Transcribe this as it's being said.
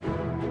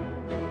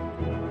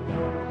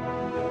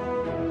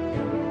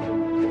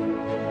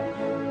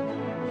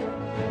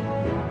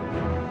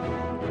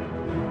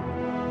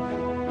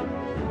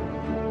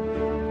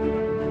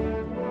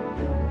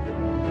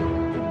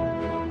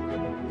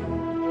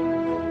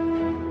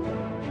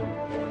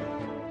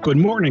Good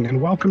morning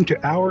and welcome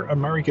to Our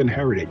American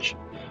Heritage.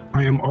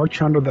 I am Art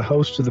Chandler, the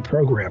host of the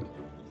program.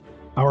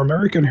 Our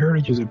American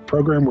Heritage is a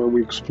program where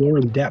we explore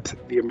in depth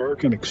the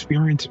American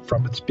experience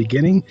from its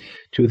beginning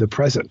to the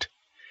present.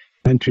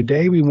 And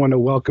today we want to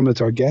welcome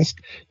as our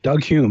guest,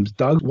 Doug Humes.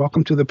 Doug,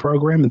 welcome to the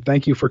program and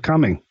thank you for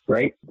coming.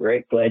 Great.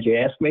 Glad you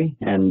asked me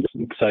and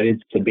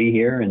excited to be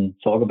here and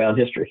talk about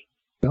history.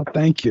 Well,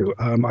 thank you.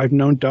 I've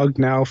known Doug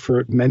now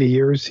for many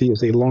years. He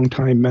is a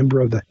longtime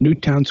member of the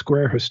Newtown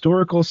Square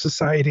Historical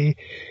Society.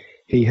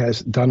 He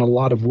has done a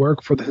lot of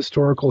work for the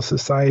Historical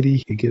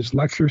Society. He gives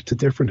lectures to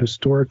different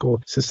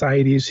historical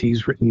societies.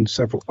 He's written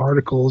several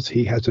articles.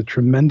 He has a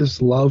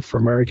tremendous love for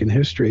American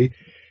history.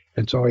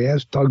 And so I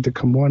asked Doug to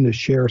come on to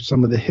share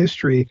some of the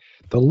history,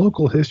 the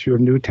local history of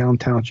Newtown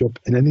Township,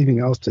 and anything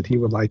else that he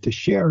would like to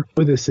share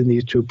with us in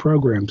these two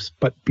programs.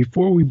 But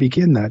before we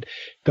begin that,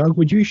 Doug,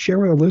 would you share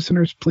with our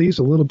listeners, please,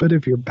 a little bit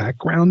of your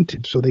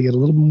background so they get a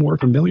little more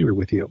familiar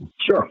with you?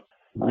 Sure.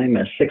 I'm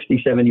a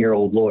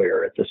 67-year-old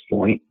lawyer at this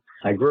point.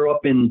 I grew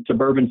up in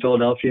suburban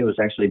Philadelphia. I was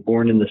actually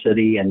born in the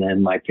city, and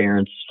then my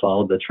parents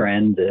followed the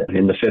trend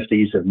in the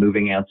 50s of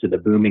moving out to the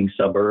booming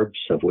suburbs,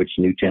 of which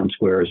Newtown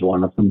Square is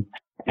one of them.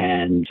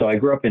 And so I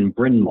grew up in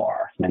Bryn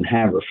Mawr and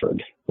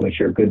Haverford, which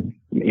are good,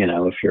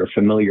 if you're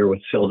familiar with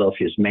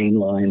Philadelphia's main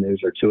line,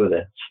 those are two of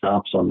the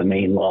stops on the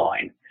main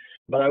line.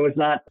 But I was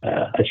not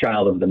a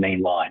child of the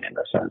main line in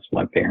the sense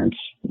my parents,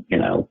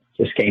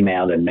 just came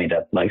out and made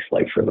a nice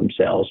life for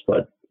themselves,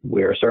 but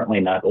we're certainly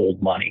not old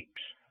money.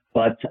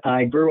 But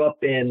I grew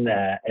up in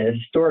a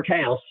historic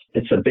house.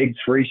 It's a big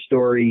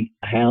 3-story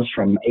house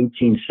from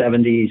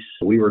 1870s.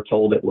 We were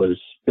told it was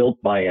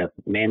built by a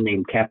man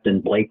named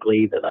Captain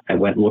Blakely that I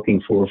went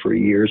looking for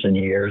years and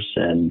years,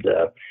 and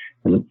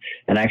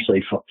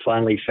actually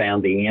finally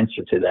found the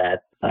answer to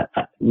that.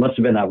 It must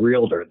have been a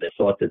realtor that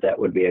thought that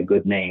would be a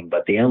good name,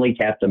 but the only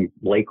Captain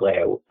Blakely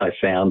I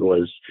found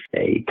was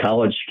a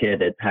college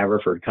kid at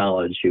Haverford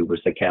College who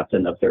was the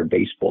captain of their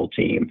baseball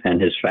team,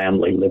 and his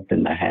family lived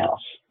in the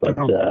house. But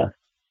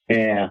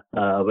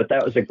but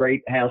that was a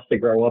great house to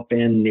grow up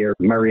in near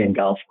Merion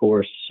Golf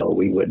Course. So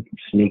we would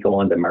sneak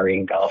on to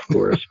Merion Golf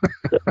Course,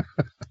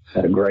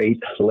 a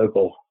great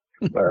local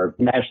or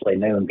nationally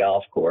known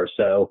golf course.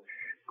 So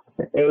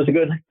it was a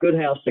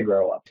good house to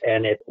grow up,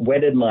 and it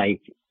whetted my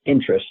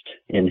interest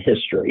in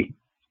history.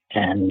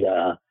 And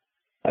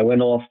I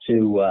went off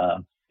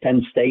to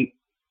Penn State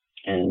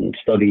and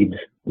studied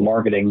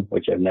marketing,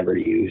 which I've never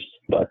used,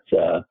 but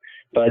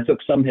I took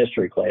some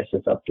history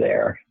classes up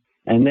there.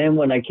 And then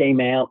when I came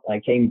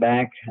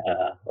back.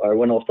 I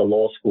went off to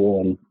law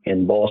school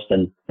in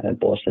Boston at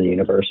Boston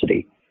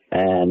University,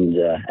 and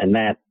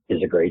that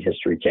is a great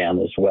history town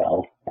as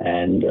well.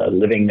 And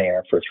living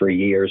there for 3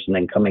 years and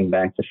then coming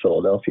back to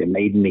Philadelphia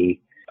made me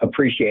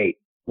appreciate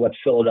what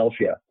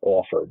Philadelphia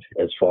offered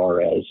as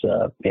far as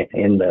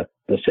in the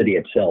city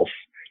itself.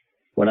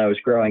 When I was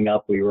growing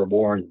up, we were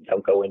born,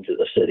 don't go into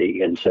the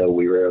city, and so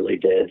we rarely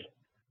did.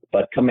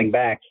 But coming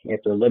back,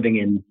 after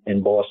living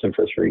in Boston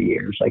for 3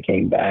 years, I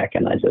came back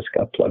and I just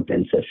got plugged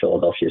into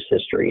Philadelphia's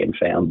history and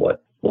found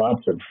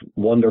lots of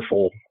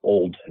wonderful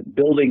old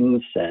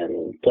buildings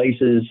and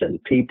places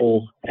and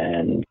people.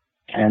 And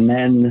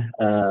then,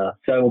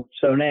 so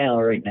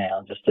now, right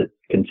now, just to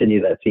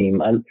continue that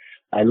theme,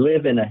 I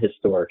live in a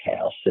historic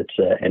house. It's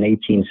an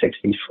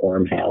 1860s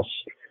farmhouse.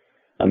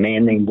 A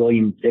man named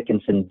William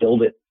Dickinson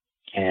built it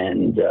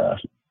and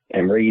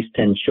raised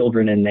 10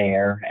 children in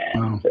there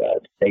and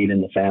stayed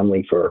in the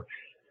family for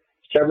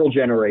several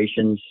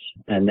generations.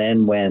 And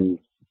then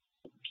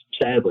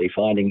sadly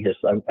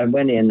I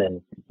went in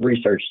and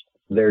researched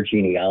their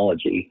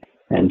genealogy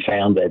and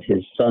found that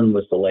his son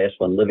was the last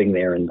one living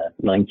there in the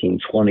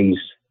 1920s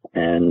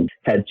and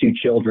had 2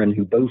 children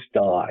who both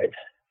died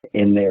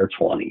in their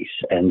 20s.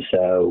 And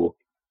so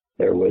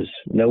there was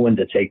no one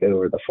to take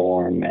over the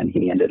farm, and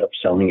he ended up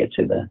selling it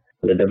to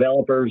the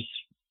developers,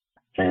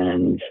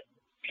 and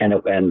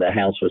the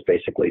house was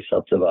basically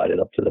subdivided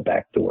up to the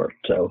back door.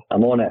 So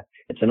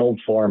it's an old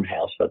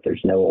farmhouse, but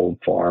there's no old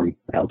farm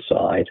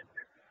outside.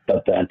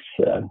 But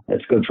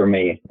that's good for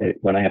me.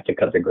 When I have to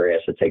cut the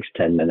grass, it takes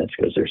 10 minutes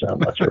because there's not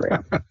much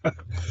around.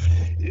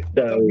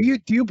 So,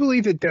 do you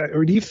believe that,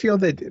 or do you feel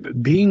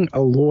that being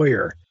a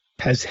lawyer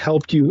has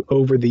helped you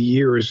over the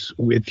years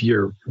with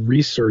your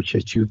research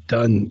that you've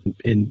done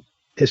in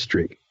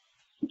history?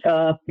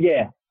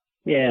 Yeah.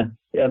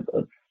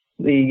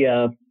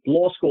 The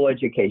law school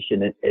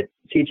education, it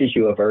teaches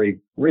you a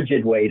very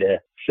rigid way to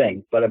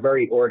think, but a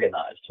very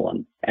organized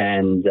one.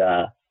 And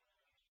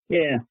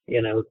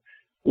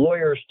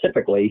lawyers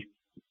typically,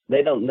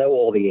 they don't know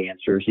all the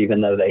answers, even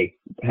though they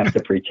have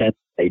to pretend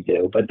they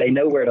do, but they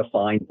know where to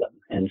find them.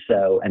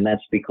 And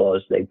that's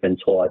because they've been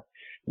taught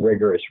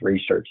rigorous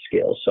research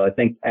skills. So I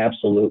think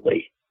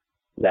absolutely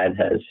that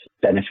has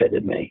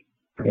benefited me.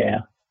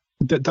 Yeah.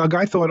 Doug,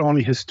 I thought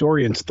only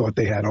historians thought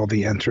they had all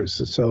the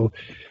answers. So,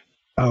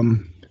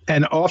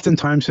 and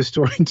oftentimes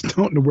historians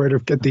don't know where to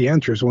get the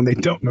answers when they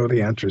don't know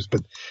the answers,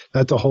 but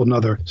that's a whole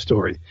nother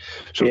story.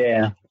 So,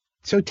 yeah.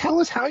 So tell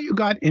us how you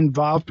got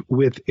involved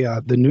with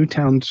the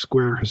Newtown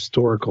Square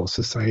Historical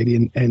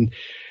Society, and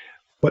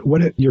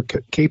what your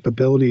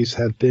capabilities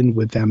have been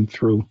with them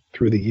through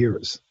the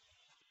years.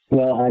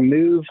 Well, I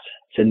moved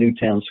to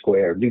Newtown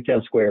Square.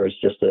 Newtown Square is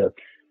just a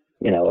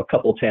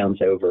couple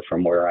towns over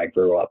from where I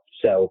grew up.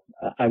 So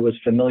I was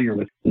familiar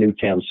with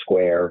Newtown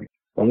Square.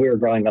 When we were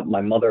growing up, my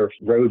mother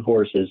rode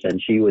horses,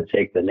 and she would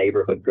take the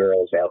neighborhood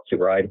girls out to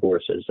ride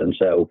horses. And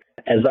so,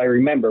 as I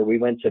remember, we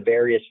went to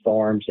various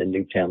farms in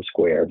Newtown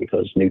Square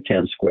because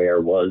Newtown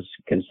Square was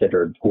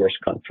considered horse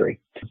country.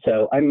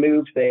 So I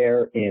moved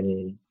there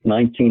in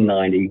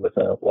 1990 with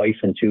a wife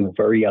and two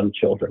very young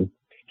children.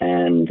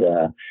 And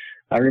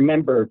I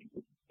remember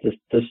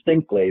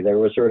distinctly there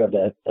was sort of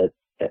a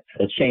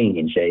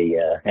change,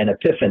 an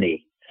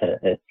epiphany.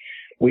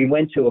 We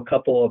went to a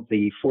couple of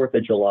the 4th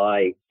of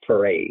July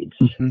parades.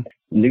 Mm-hmm.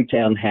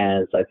 Newtown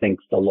has, I think,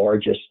 the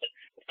largest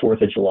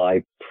 4th of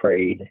July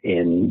parade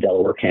in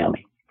Delaware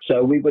County.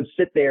 So we would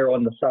sit there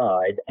on the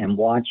side and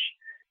watch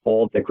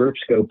all the groups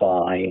go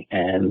by.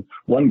 And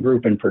one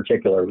group in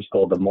particular was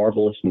called the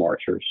Marvelous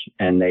Marchers.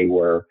 And they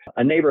were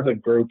a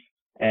neighborhood group.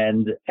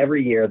 And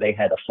every year they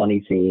had a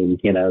funny theme.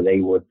 They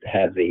would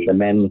have the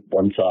men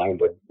one time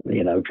would,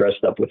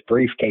 dressed up with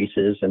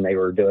briefcases, and they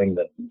were doing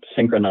the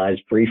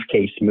synchronized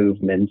briefcase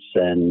movements.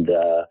 And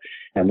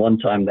one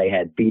time they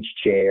had beach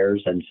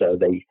chairs. And so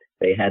they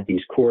had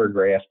these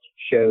choreographed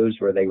shows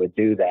where they would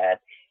do that.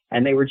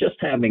 And they were just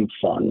having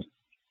fun.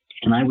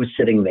 And I was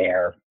sitting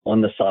there on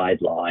the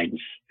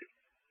sidelines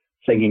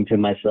thinking to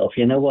myself,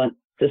 you know what?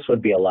 This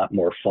would be a lot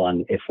more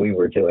fun if we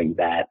were doing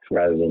that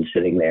rather than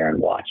sitting there and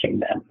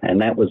watching them.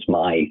 And that was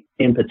my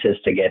impetus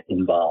to get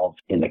involved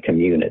in the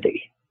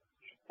community.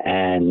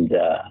 And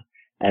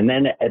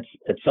then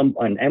at some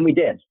point, and we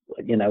did,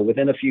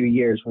 within a few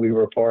years, we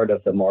were part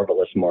of the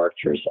Marvelous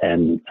Marchers.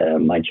 And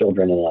my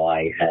children and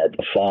I had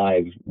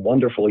 5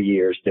 wonderful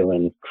years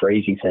doing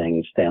crazy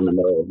things down the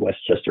middle of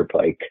Westchester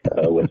Pike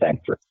with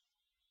that group.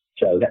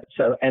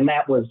 And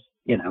that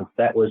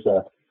was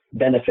a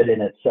benefit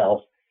in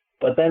itself.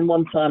 But then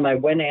one time I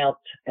went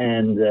out,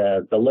 and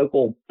the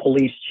local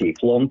police chief,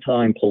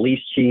 longtime police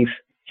chief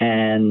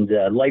and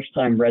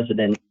lifetime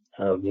resident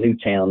of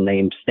Newtown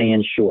named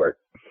Stan Short.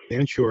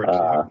 Stan Short.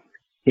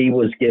 He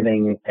was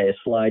giving a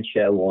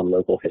slideshow on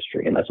local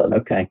history. And I thought,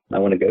 okay, I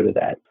want to go to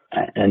that.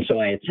 And so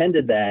I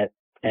attended that,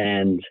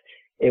 and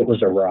it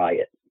was a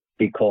riot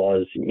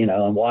because,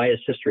 and why is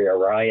history a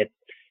riot?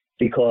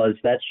 Because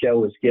that show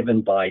was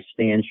given by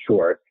Stan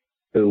Short,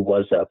 who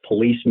was a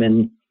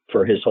policeman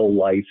for his whole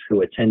life,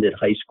 who attended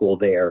high school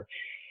there.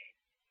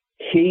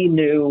 He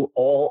knew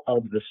all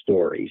of the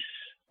stories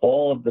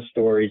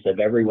of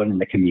everyone in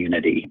the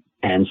community.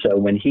 And so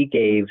when he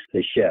gave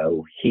the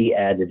show, he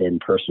added in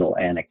personal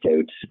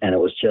anecdotes, and it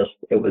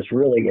was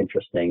really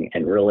interesting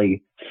and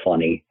really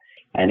funny.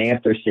 And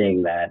after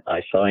seeing that,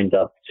 I signed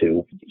up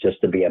to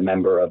be a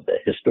member of the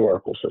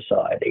Historical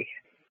Society.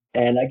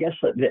 And I guess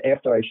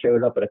after I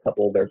showed up at a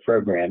couple of their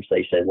programs,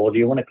 they said, well, do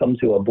you want to come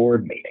to a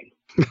board meeting?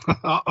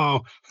 Uh-oh.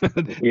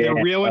 They're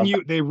reeling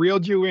you. They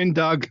reeled you in,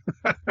 Doug.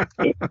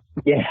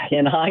 Yeah.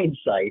 In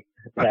hindsight,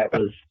 in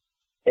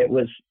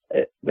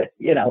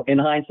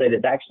hindsight,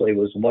 it actually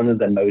was one of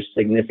the most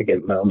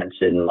significant moments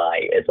in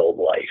my adult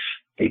life,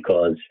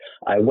 because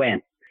I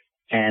went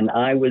and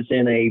I was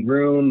in a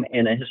room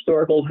in a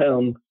historical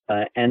home,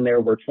 and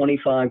there were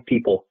 25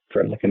 people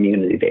from the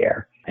community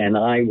there. And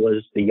I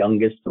was the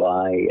youngest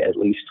by at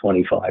least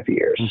 25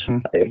 years. Mm-hmm.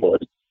 It was,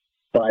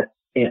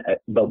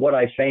 but what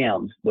I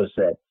found was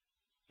that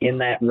in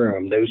that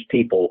room, those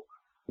people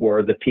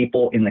were the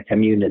people in the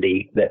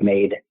community that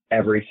made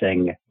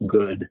everything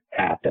good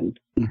happen.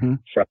 Mm-hmm.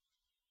 From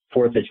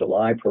 4th of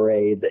July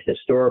parade, the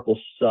Historical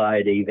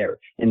Society, they're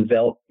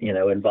involved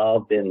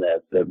in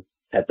the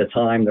at the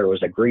time, there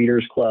was a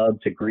greeters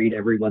club to greet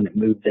everyone that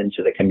moved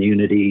into the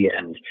community.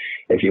 And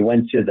if you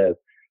went to the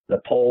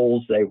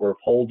polls, they were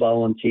poll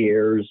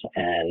volunteers.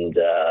 And,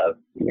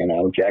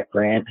 Jack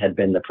Grant had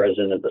been the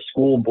president of the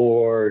school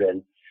board.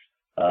 And,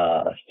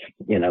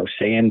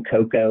 Sam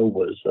Coco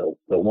was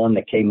the one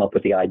that came up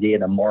with the idea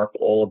to mark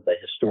all of the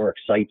historic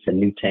sites in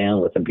Newtown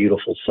with a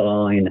beautiful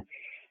sign.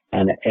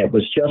 And it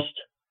was just,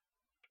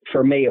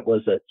 for me, it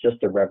was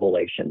just a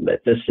revelation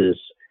that this is,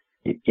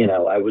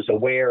 I was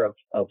aware of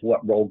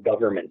what role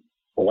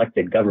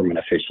elected government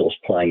officials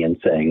play in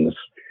things,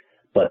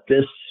 but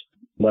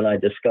what I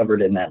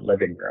discovered in that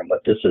living room,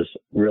 but this is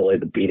really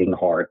the beating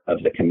heart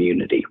of the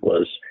community,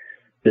 was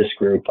this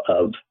group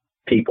of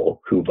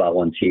people who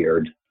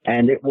volunteered.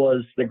 And it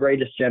was the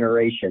greatest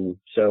generation.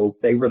 So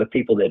they were the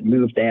people that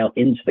moved out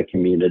into the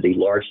community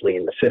largely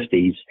in the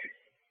 50s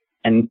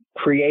and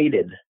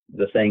created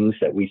the things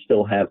that we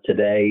still have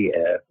today,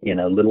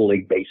 Little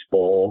League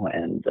Baseball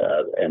and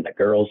the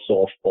girls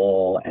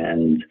softball,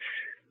 and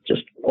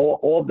just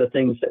all of the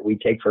things that we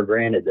take for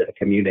granted that a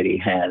community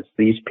has.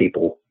 These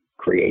people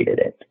created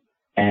it,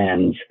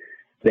 and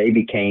they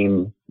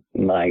became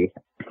my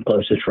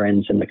closest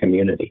friends in the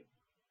community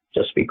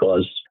just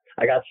because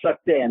I got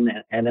sucked in,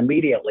 and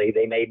immediately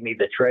they made me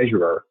the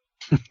treasurer.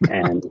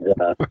 And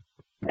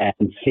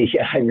And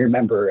I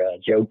remember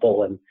Joe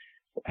Bullen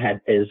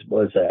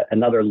was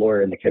another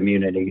lawyer in the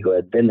community who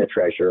had been the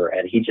treasurer,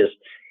 and he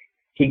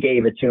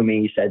gave it to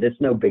me. He said, "It's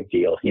no big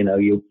deal.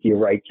 You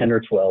write 10 or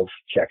 12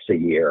 checks a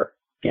year,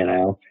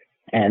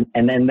 and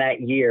then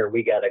that year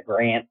we got a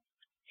grant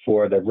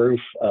for the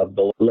roof of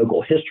the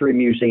local history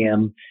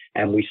museum,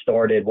 and we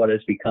started what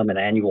has become an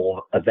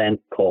annual event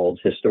called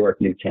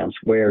Historic Newtown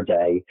Square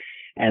Day.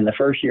 And the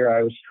first year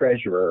I was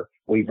treasurer,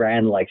 we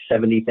ran like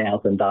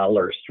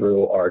 $70,000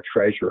 through our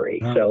treasury.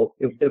 Wow. So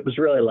it was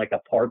really like a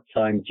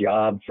part-time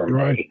job for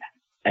me.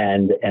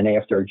 And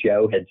after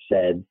Joe had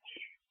said,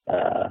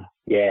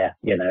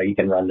 you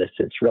can run this,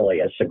 it's really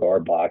a cigar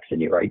box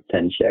and you write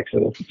 10 checks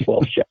or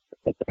 12 checks.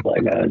 It's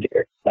like, oh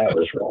dear, that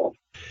was wrong.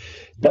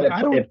 But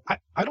I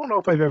don't know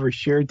if I've ever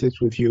shared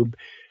this with you,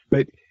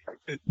 but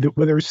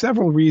there are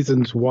several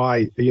reasons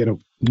why,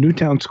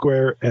 Newtown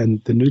Square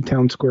and the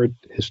Newtown Square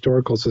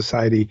Historical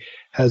Society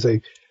has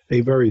a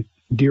very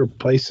dear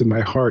place in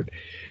my heart.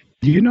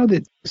 Do you know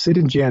that Sid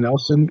and Jan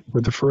Elson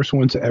were the first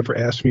ones to ever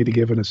ask me to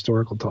give an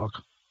historical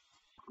talk?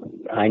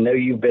 I know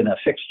you've been a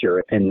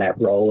fixture in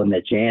that role, and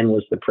that Jan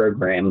was the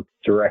program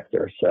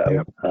director.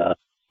 So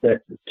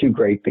they're two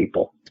great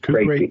people.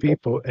 Great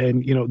people.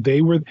 And,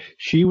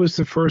 she was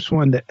the first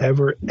one that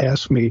ever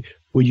asked me,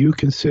 would you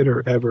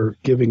consider ever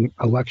giving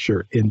a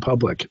lecture in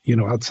public,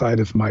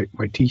 outside of my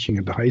teaching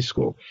at the high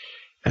school?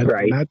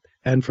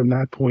 And from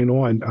that point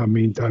on,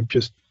 I've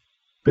just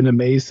been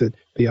amazed at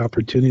the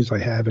opportunities I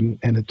have. And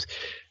it's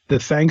the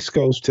thanks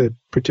goes to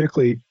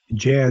particularly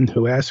Jan,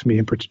 who asked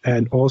me,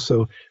 and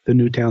also the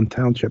Newtown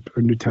Township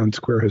or Newtown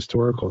Square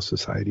Historical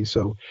Society.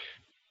 So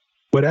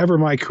whatever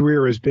my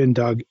career has been,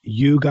 Doug,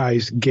 you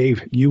guys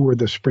you were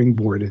the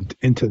springboard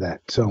into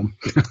that. So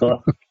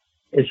well,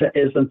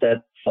 isn't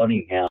that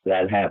funny how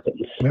that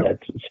happens? Yep.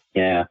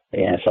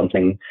 That's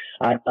something.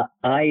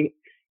 I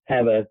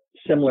have a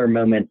similar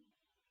moment,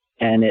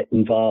 and it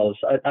involves,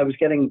 I was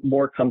getting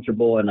more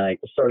comfortable, and I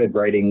started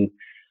writing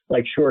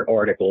like short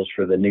articles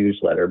for the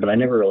newsletter, but I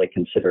never really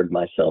considered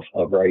myself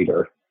a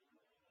writer.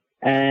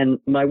 And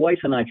my wife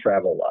and I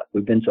travel a lot.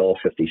 We've been to all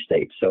 50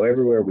 states. So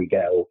everywhere we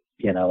go,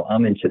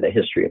 I'm into the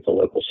history of the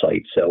local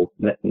site. So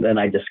then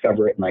I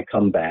discover it and I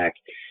come back.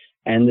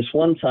 And this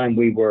one time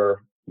we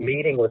were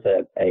meeting with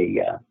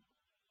a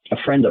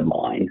friend of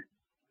mine,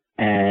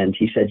 and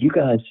he said, you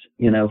guys,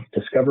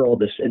 discover all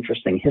this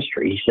interesting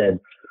history. He said,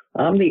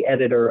 I'm the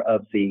editor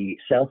of the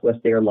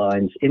Southwest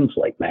Airlines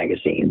in-flight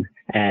magazine.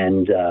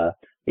 And,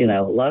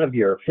 a lot of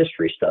your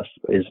history stuff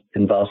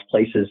involves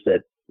places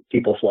that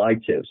people fly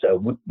to.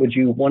 So would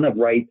you want to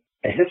write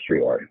a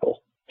history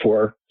article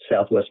for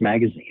Southwest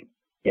Magazine,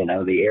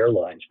 the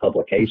airlines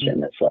publication?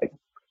 Mm-hmm. It's like,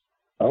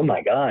 oh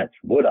my God,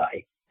 would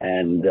I?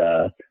 And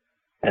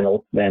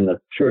then the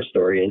short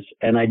story is,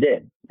 and I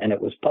did, and it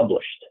was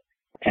published.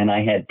 And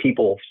I had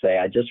people say,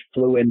 I just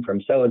flew in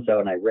from so-and-so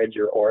and I read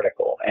your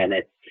article, and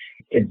it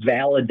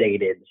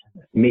validated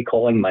me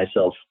calling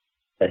myself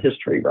a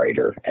history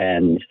writer.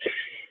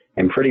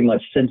 And pretty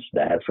much since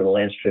that, for the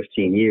last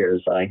 15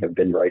 years, I have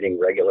been writing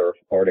regular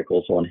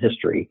articles on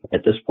history.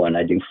 At this point,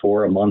 I do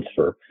 4 a month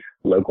for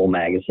local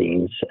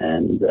magazines.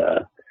 And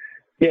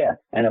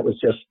and it was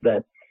just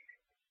that,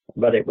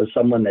 but it was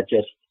someone that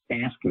just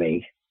asked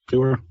me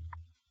to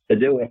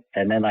do it.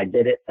 And then I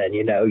did it. And,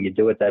 you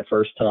do it that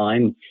first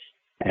time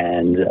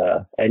and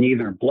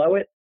either blow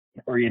it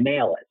or you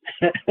nail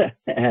it.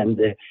 And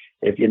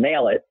if you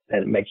nail it,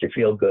 then it makes you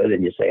feel good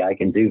and you say, I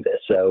can do this.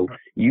 So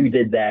you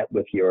did that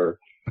with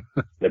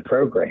the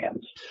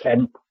programs.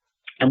 And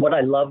what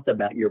I loved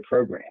about your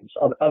programs,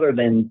 other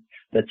than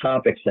the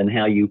topics and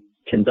how you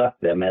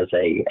conduct them as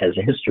a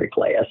history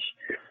class,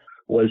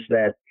 was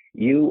that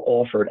you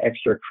offered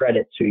extra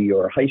credit to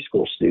your high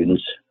school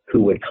students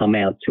who would come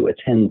out to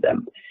attend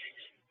them.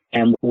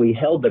 And we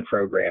held the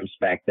programs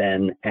back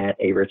then at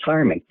a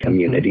retirement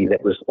community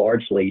that was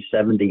largely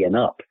 70 and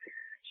up.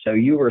 So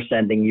you were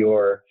sending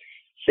your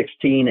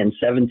 16 and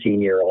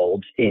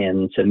 17-year-olds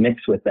in to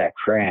mix with that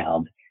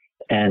crowd,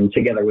 and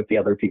together with the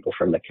other people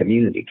from the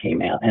community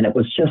came out. And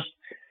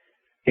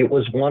it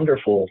was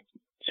wonderful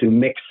to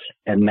mix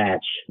and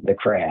match the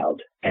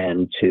crowd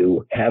and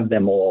to have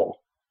them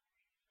all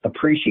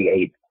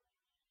appreciate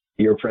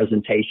your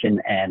presentation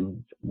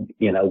and,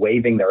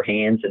 waving their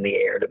hands in the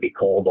air to be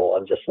called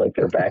on, just like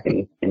they're back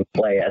in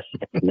class.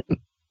 And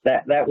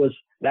that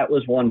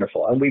was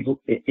wonderful. And we've,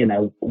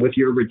 with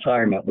your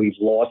retirement, we've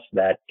lost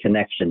that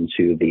connection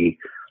to the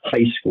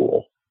high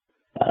school,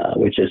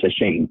 which is a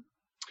shame.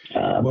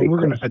 Well,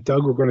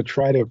 Doug, we're going to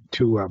try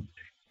to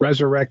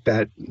resurrect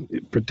that,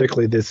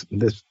 particularly this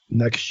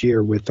next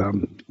year with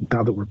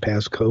now that we're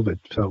past COVID.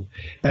 So,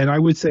 and I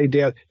would say,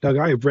 Doug,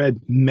 I have read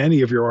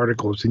many of your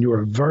articles, and you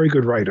are a very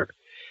good writer.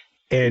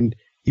 And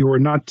you are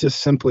not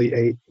just simply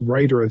a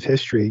writer of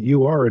history.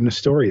 You are an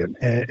historian,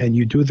 and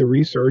you do the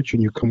research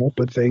and you come up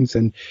with things,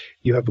 and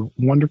you have a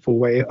wonderful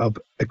way of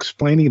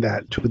explaining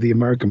that to the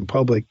American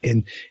public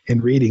in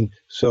reading.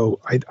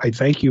 So I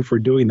thank you for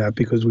doing that,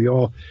 because we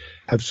all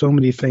have so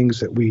many things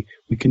that we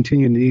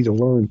continue to need to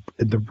learn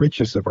in the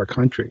richness of our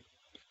country.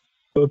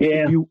 So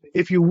Yeah.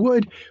 if you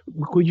would,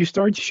 could you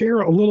share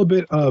a little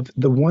bit of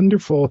the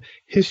wonderful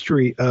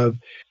history of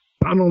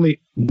not only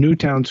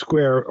Newtown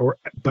Square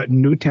but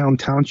Newtown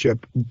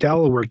Township,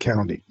 Delaware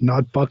County,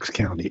 not Bucks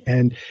County,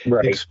 and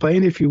Right.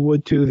 explain, if you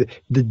would, to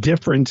the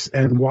difference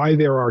and why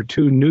there are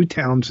two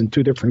Newtowns in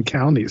two different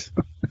counties.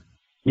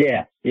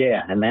 Yeah,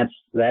 and that's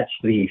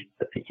the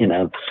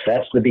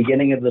that's the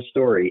beginning of the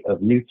story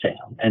of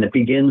Newtown, and it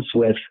begins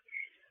with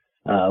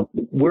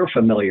we're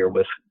familiar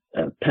with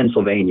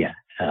Pennsylvania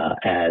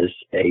as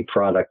a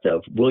product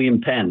of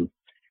William Penn,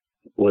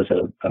 was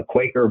a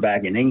Quaker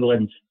back in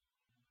England.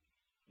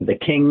 The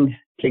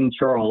King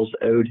Charles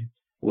owed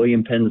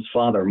William Penn's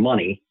father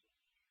money.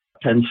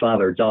 Penn's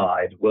father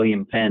died.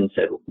 William Penn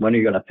said, "When are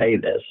you going to pay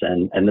this?"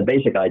 And the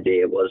basic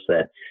idea was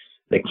that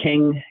the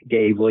king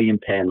gave William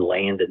Penn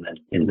land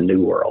in the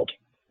New World,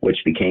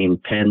 which became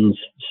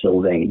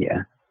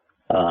Pennsylvania,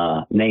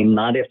 named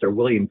not after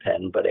William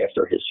Penn, but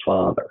after his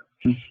father.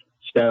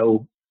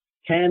 So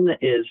Penn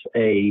is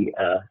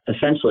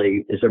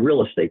essentially a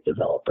real estate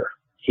developer.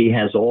 He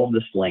has all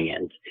this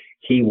land.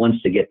 He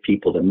wants to get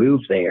people to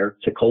move there,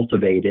 to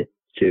cultivate it,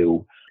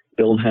 to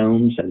build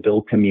homes and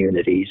build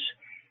communities.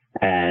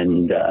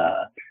 And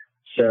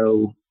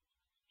so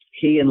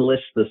he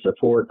enlists the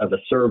support of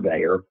a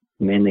surveyor,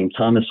 a man named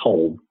Thomas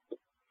Holm.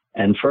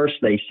 And first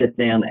they sit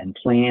down and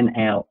plan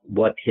out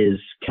what his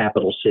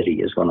capital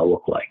city is going to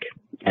look like.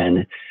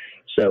 And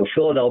so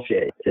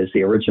Philadelphia is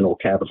the original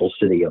capital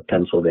city of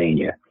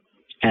Pennsylvania.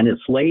 And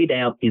it's laid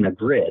out in a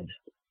grid.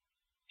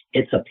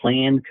 It's a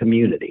planned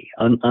community.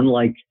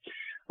 Unlike,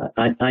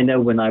 I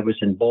know when I was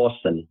in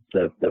Boston,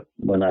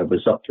 when I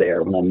was up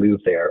there, when I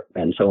moved there,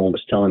 and someone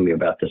was telling me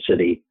about the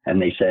city,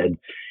 and they said,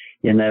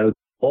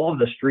 all of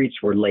the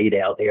streets were laid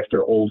out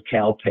after old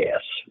cow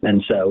paths.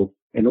 And so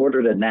in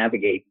order to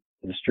navigate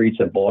the streets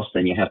of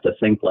Boston, you have to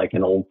think like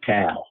an old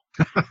cow.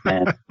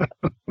 And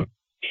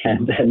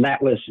and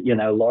that was,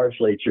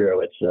 largely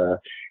true. It's,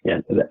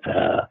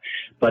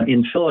 but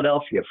in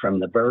Philadelphia, from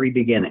the very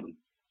beginning,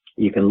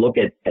 you can look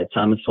at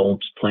Thomas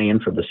Holm's plan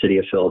for the city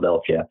of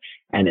Philadelphia,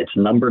 and it's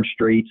numbered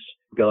streets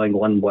going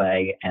one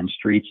way and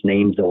streets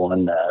named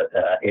on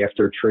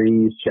after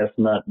trees,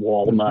 chestnut,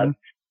 walnut. Mm-hmm.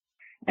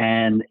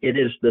 And it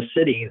is the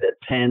city that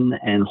Penn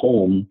and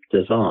Holm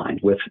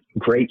designed, with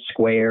great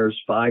squares,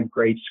 5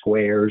 great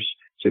squares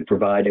to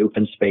provide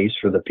open space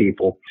for the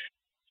people.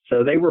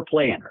 So they were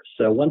planners.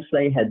 So once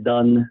they had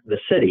done the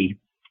city,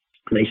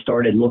 they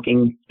started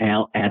looking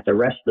out at the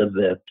rest of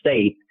the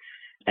state.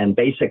 And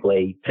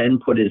basically, Penn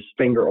put his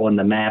finger on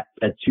the map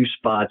at 2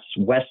 spots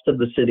west of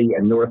the city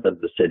and north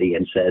of the city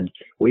and said,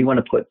 we want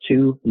to put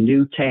 2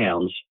 new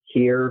towns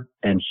here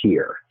and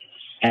here.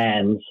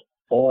 And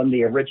on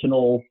the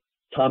original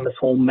Thomas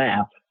Holm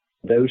map,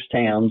 those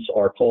towns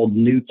are called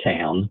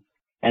Newtown.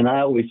 And I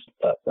always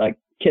I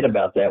kid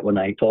about that when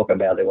I talk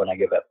about it, when I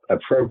give a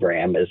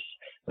program, is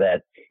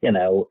that,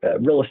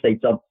 real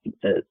estate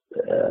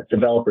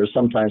developers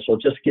sometimes will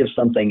just give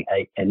something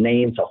a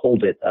name to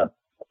hold it up,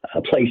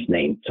 a place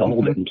name to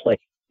hold it in place.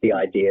 The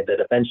idea that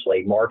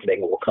eventually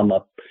marketing will come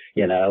up,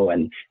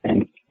 and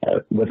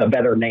with a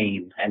better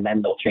name, and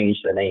then they'll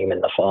change the name in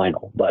the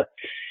final. But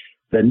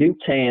the new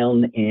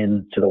town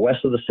to the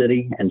west of the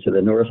city and to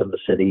the north of the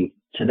city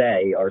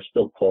today are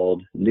still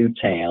called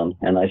Newtown.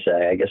 And I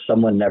guess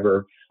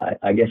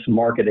I guess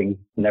marketing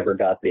never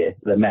got the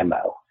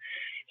memo.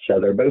 So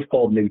they're both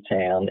called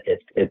Newtown.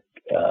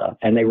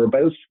 And they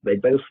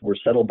both were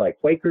settled by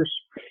Quakers.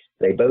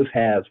 They both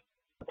have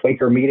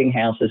Quaker meeting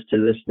houses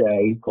to this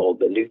day called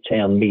the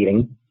Newtown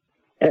Meeting.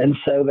 And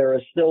so there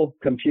is still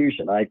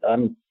confusion.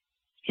 I'm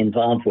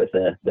involved with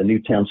the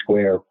Newtown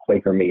Square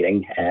Quaker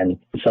meeting, and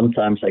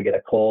sometimes I get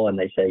a call and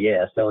they say,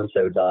 yeah,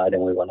 so-and-so died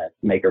and we want to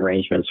make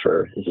arrangements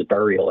for his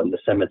burial in the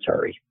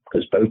cemetery,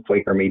 because both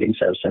Quaker meetings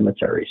have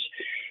cemeteries.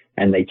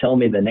 And they tell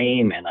me the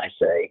name, and I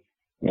say,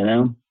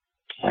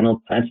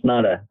 that's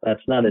not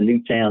a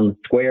Newtown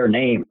Square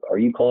name. Are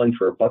you calling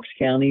for Bucks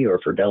County or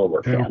for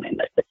Delaware County? And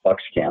they say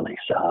Bucks County.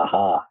 I say,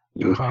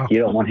 You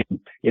don't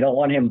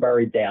want him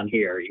buried down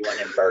here. You want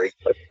him buried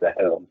close to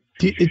home.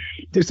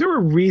 Is there a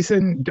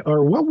reason,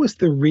 or what was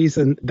the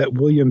reason that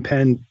William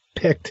Penn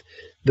picked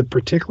the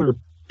particular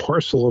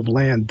parcel of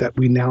land that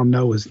we now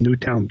know as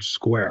Newtown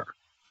Square?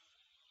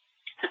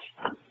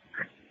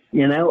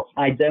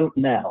 I don't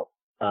know.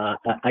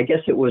 I guess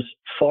it was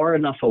far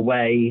enough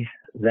away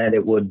that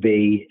it would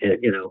be,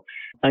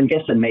 I'm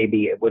guessing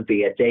maybe it would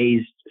be a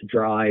day's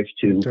drive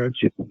to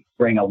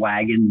bring a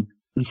wagon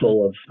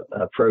full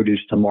of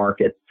produce to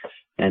market.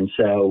 And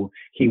so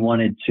he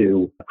wanted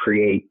to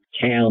create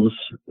towns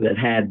that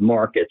had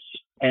markets.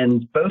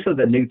 And both of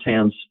the new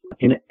towns,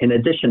 in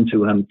addition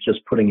to him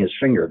just putting his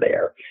finger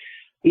there,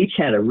 each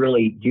had a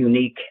really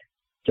unique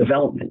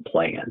development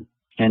plan.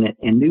 And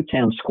in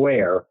Newtown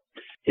Square,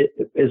 it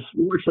is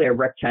largely a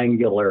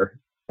rectangular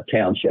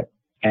township.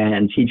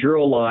 And he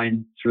drew a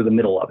line through the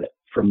middle of it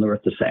from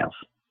north to south.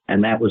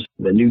 And that was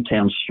the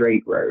Newtown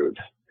Straight Road,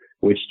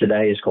 which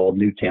today is called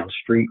Newtown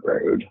Street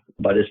Road,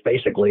 but it's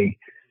basically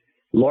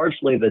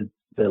largely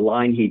the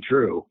line he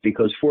drew,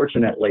 because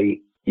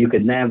fortunately you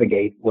could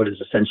navigate what is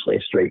essentially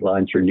a straight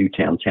line through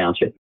Newtown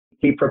Township.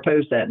 He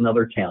proposed that in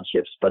other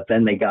townships, but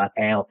then they got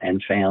out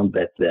and found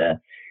that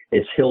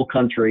it's hill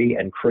country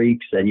and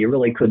creeks, and you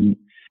really couldn't,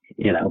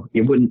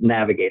 you wouldn't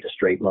navigate a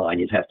straight line.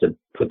 You'd have to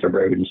put the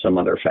road in some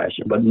other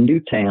fashion. But in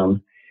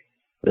Newtown,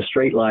 the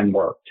straight line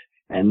worked.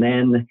 And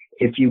then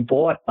if you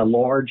bought a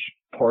large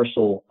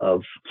parcel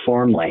of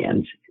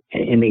farmland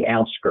in the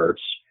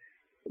outskirts,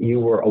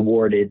 you were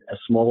awarded a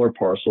smaller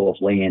parcel of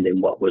land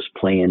in what was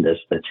planned as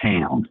the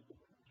town.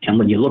 And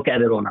when you look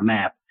at it on a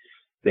map,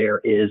 there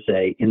is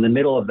in the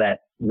middle of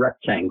that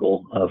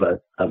rectangle of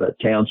a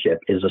township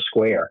is a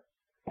square.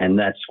 And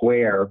that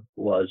square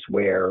was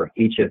where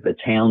each of the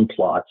town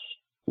plots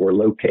were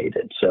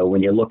located. So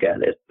when you look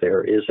at it,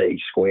 there is a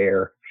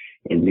square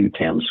in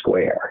Newtown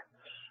Square.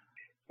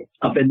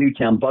 Up in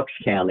Newtown, Bucks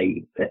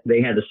County,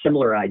 they had a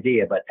similar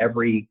idea, but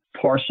every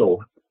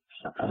parcel,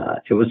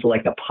 it was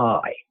like a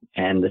pie,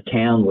 and the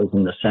town was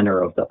in the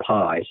center of the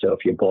pie. So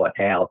if you bought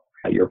out,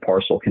 your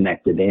parcel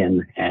connected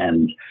in,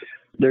 and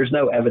there's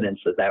no evidence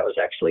that was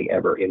actually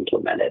ever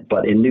implemented.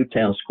 But in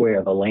Newtown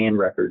Square, the land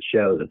records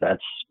show that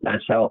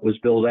that's how it was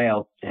built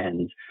out.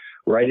 And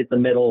right at the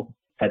middle,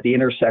 at the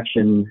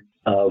intersection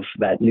of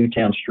that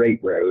Newtown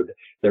Straight Road,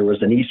 there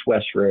was an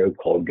east-west road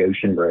called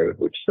Goshen Road,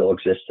 which still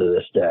exists to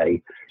this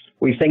day.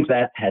 We think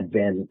that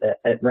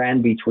it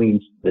ran between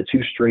the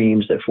two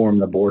streams that form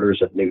the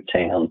borders of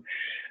Newtown.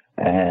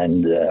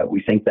 And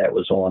we think that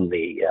was on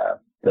the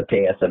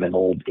path of an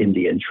old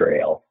Indian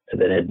trail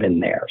that had been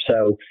there.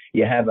 So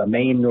you have a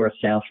main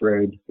north-south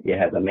road, you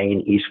have a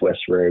main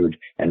east-west road,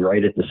 and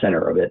right at the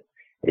center of it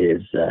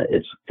is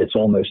it's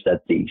almost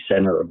at the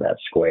center of that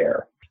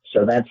square.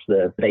 So that's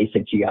the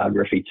basic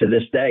geography to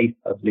this day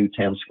of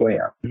Newtown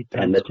Square.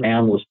 And the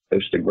town was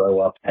supposed to grow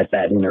up at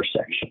that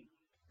intersection.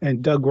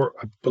 And Doug,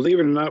 believe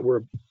it or not,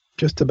 we're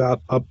just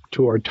about up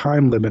to our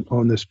time limit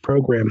on this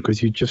program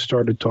because you just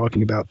started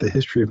talking about the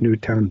history of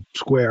Newtown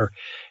Square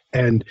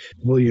and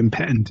William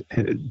Penn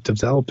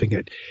developing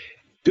it.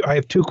 I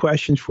have two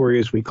questions for you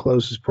as we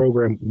close this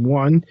program.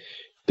 One,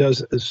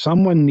 does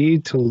someone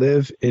need to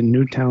live in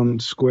Newtown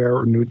Square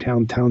or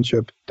Newtown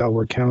Township,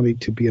 Delaware County,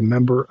 to be a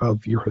member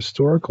of your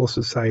historical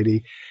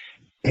society?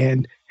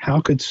 And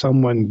how could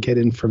someone get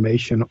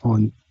information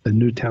on the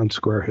Newtown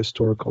Square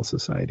Historical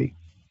Society?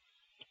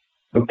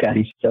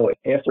 Okay, so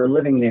after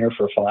living there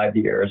for 5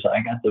 years,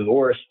 I got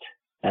divorced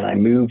and I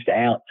moved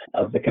out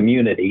of the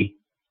community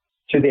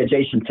to the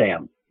adjacent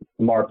town,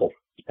 Marple.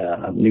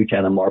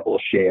 Newtown and Marple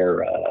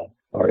share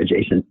are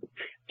adjacent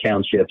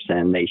townships,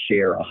 and they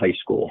share a high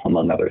school,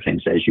 among other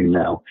things, as you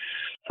know.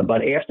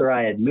 But after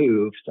I had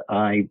moved,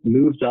 I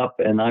moved up,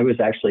 and I was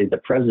actually the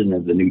president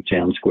of the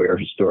Newtown Square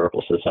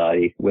Historical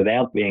Society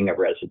without being a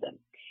resident.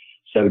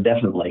 So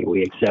definitely,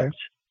 we accept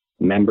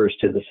members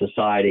to the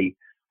society.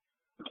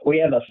 We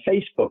have a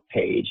Facebook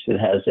page that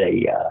has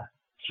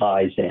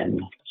ties in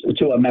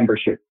to a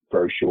membership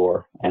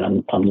brochure,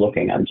 and I'm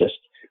looking.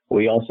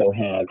 We also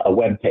have a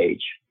web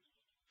page.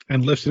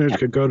 And listeners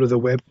could go to the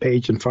web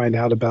page and find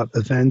out about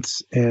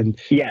events and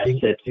being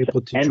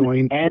able to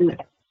join.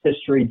 And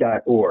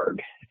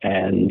history.org.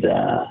 And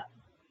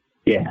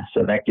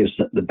so that gives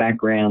the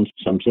background,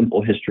 some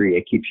simple history.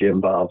 It keeps you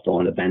involved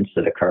on events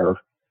that occur.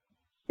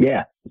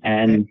 Yeah.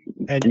 And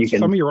you can,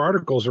 some of your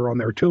articles are on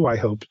there too, I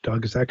hope,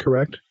 Doug. Is that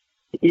correct?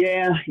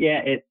 Yeah.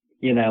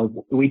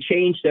 We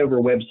changed over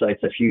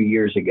websites a few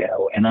years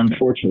ago, and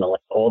unfortunately,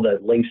 all the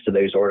links to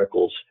those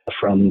articles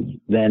from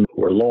then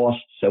were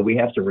lost, so we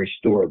have to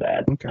restore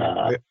that. Okay.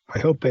 I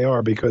hope they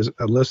are, because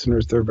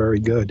listeners, they're very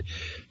good.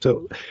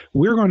 So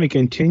we're going to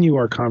continue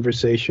our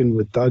conversation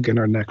with Doug in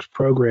our next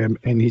program,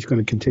 and he's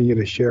going to continue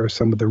to share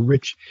some of the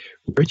rich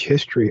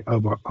history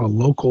of a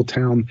local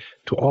town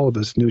to all of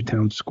us,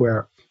 Newtown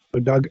Square. So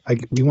Doug,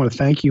 we want to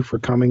thank you for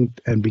coming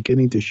and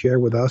beginning to share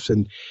with us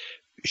and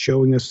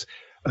showing us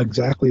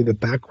exactly the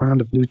background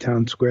of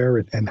Newtown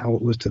Square and how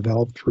it was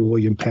developed through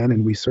William Penn.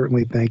 And we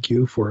certainly thank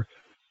you for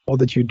all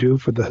that you do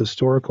for the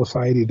Historical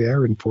Society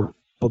there and for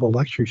all the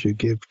lectures you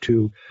give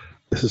to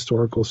the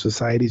historical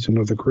societies and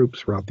other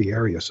groups throughout the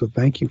area. So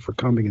thank you for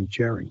coming and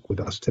sharing with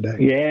us today.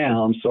 Yeah,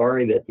 I'm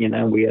sorry that,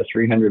 we have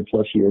 300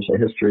 plus years of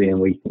history,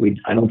 and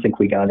I don't think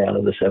we got out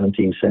of the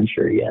 17th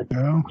century yet.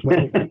 No,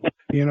 well,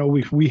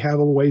 we have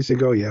a ways to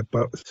go yet.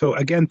 But so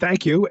again,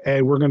 thank you.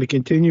 And we're going to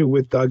continue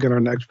with Doug in our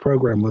next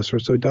program,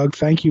 listeners. So Doug,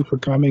 thank you for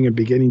coming and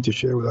beginning to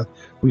share with us.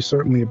 We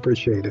certainly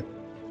appreciate it.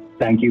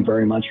 Thank you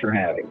very much for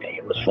having me.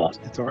 It was fun.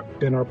 It's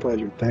been our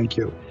pleasure. Thank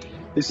you.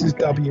 This is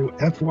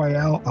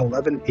WFYL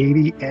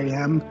 1180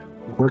 AM,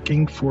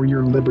 working for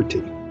your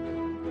liberty.